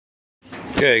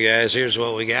Okay guys, here's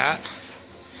what we got.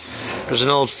 There's an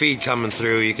old feed coming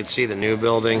through. You can see the new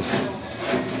building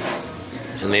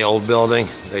and the old building.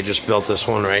 They just built this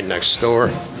one right next door.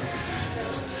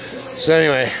 So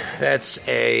anyway, that's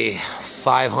a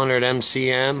 500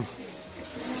 MCM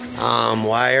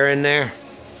wire in there,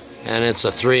 and it's a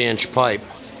 3-inch pipe.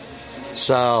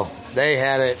 So they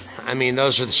had it, I mean,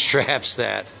 those are the straps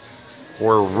that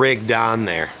were rigged on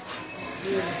there.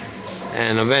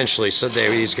 And eventually, so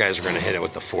these guys are going to hit it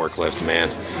with the forklift, man.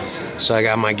 So I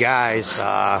got my guys,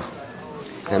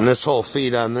 and this whole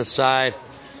feed on this side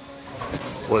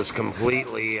was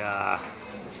completely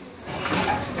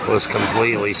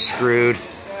screwed.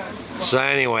 So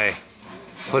anyway,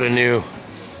 put a new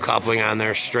coupling on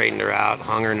there, straightened her out,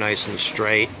 hung her nice and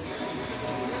straight.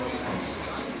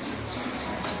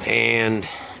 And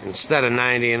instead of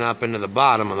 90ing up into the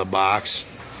bottom of the box,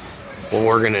 what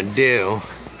we're going to do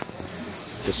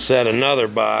is set another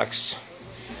box,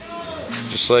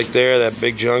 just like there, that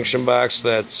big junction box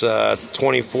that's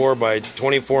 24 inch by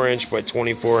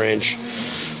 24 inch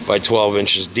by 12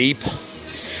 inches deep.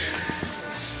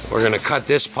 We're going to cut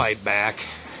this pipe back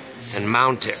and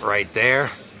mount it right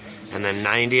there, and then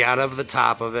 90 out of the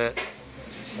top of it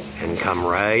and come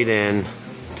right in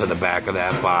to the back of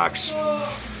that box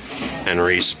and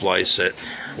re-splice it.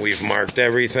 We've marked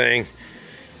everything,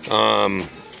 and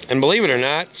believe it or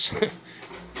not,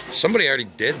 somebody already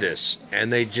did this,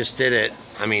 and they just did it,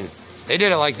 I mean, they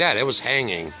did it like that. It was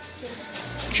hanging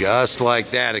just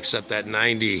like that, except that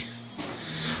 90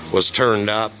 was turned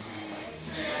up.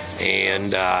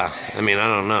 And I mean, I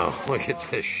don't know. Look at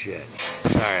this shit.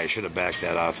 Sorry, I should have backed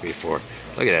that off before.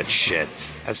 Look at that shit.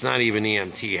 That's not even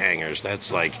EMT hangers.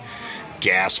 That's like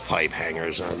gas pipe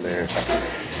hangers on there.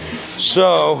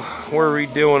 So we're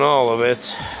redoing all of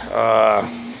it.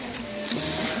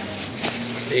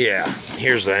 Yeah,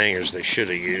 here's the hangers they should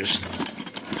have used.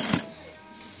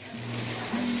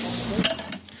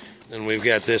 And we've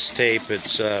got this tape.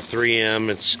 It's 3M.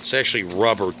 It's actually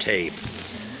rubber tape.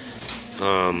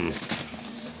 And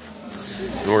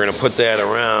we're gonna put that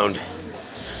around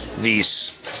these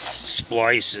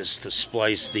splices to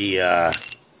splice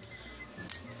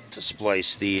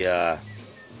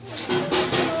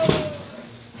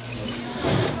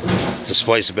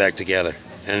it back together.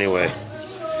 Anyway,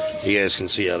 you guys can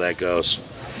see how that goes.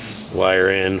 Wire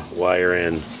in,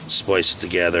 splice it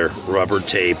together, rubber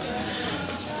tape,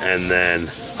 and then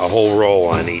a whole roll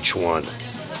on each one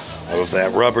of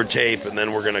that rubber tape. And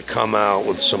then we're going to come out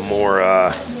with some more,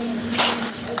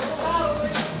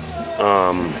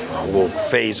 we'll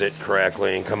phase it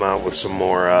correctly and come out with some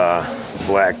more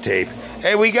black tape.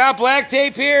 Hey, we got black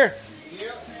tape here?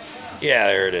 Yep. Yeah,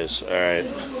 there it is. All right.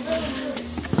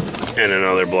 And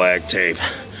another black tape.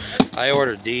 I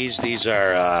ordered these. These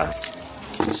are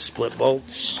split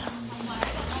bolts.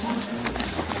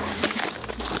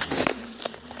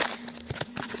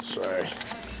 Sorry.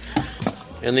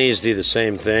 And these do the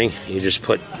same thing. You just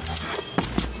put...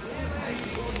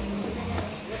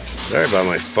 Sorry about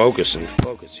my focus, you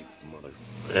mother...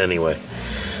 Anyway.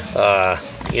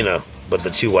 You know, but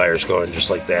the two wires go in just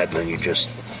like that, and then you just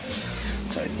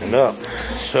tighten it up.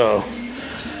 So...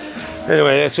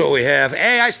 Anyway, that's what we have.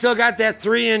 Hey, I still got that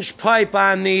 3-inch pipe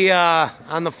on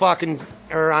the fucking,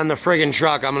 or on the friggin'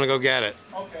 truck. I'm gonna go get it.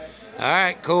 Okay. All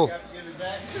right, cool. You forgot to give it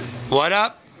back? What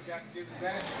up? You forgot to give it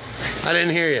back? I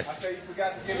didn't hear you. I said you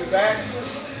forgot to give it back?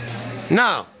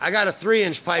 No, I got a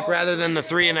 3-inch pipe rather than the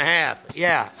 3.5.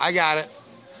 Yeah, I got it.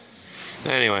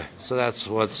 Anyway, so that's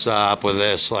what's up with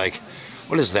this. Like,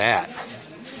 what is that?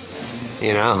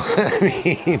 You know, I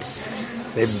mean,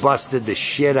 they busted the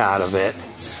shit out of it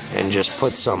and just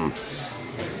put some,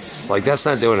 like, that's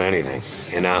not doing anything,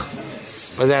 you know?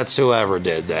 But that's whoever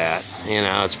did that, you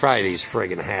know? It's probably these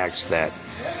friggin' hacks that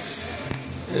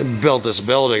built this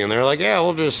building, and they're like, yeah,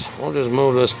 we'll just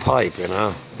move this pipe, you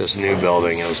know? This new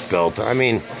building it was built. I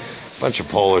mean, a bunch of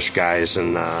Polish guys,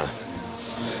 and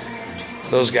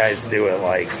those guys do it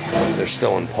like they're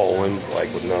still in Poland, like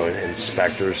with no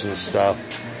inspectors and stuff.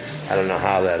 I don't know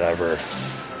how that ever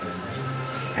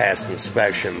passed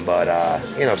inspection, but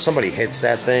you know, if somebody hits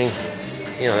that thing,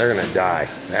 you know, they're gonna die.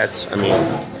 That's, I mean,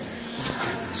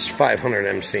 it's 500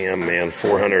 MCM, man,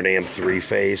 400 amp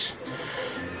 3-phase.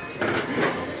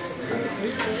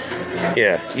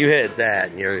 Yeah, you hit that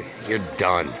and you're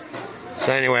done.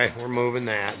 So anyway, we're moving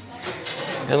that.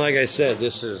 And like I said,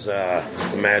 this is the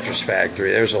mattress factory.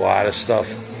 There's a lot of stuff.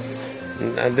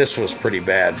 This was pretty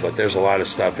bad, but there's a lot of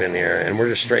stuff in here, and we're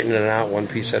just straightening it out one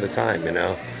piece at a time, you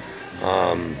know.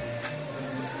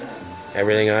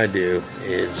 Everything I do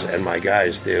is, and my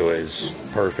guys do, is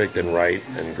perfect and right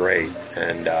and great,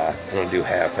 and I don't do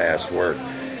half-assed work.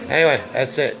 Anyway,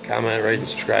 that's it. Comment, rate, and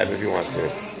subscribe if you want to.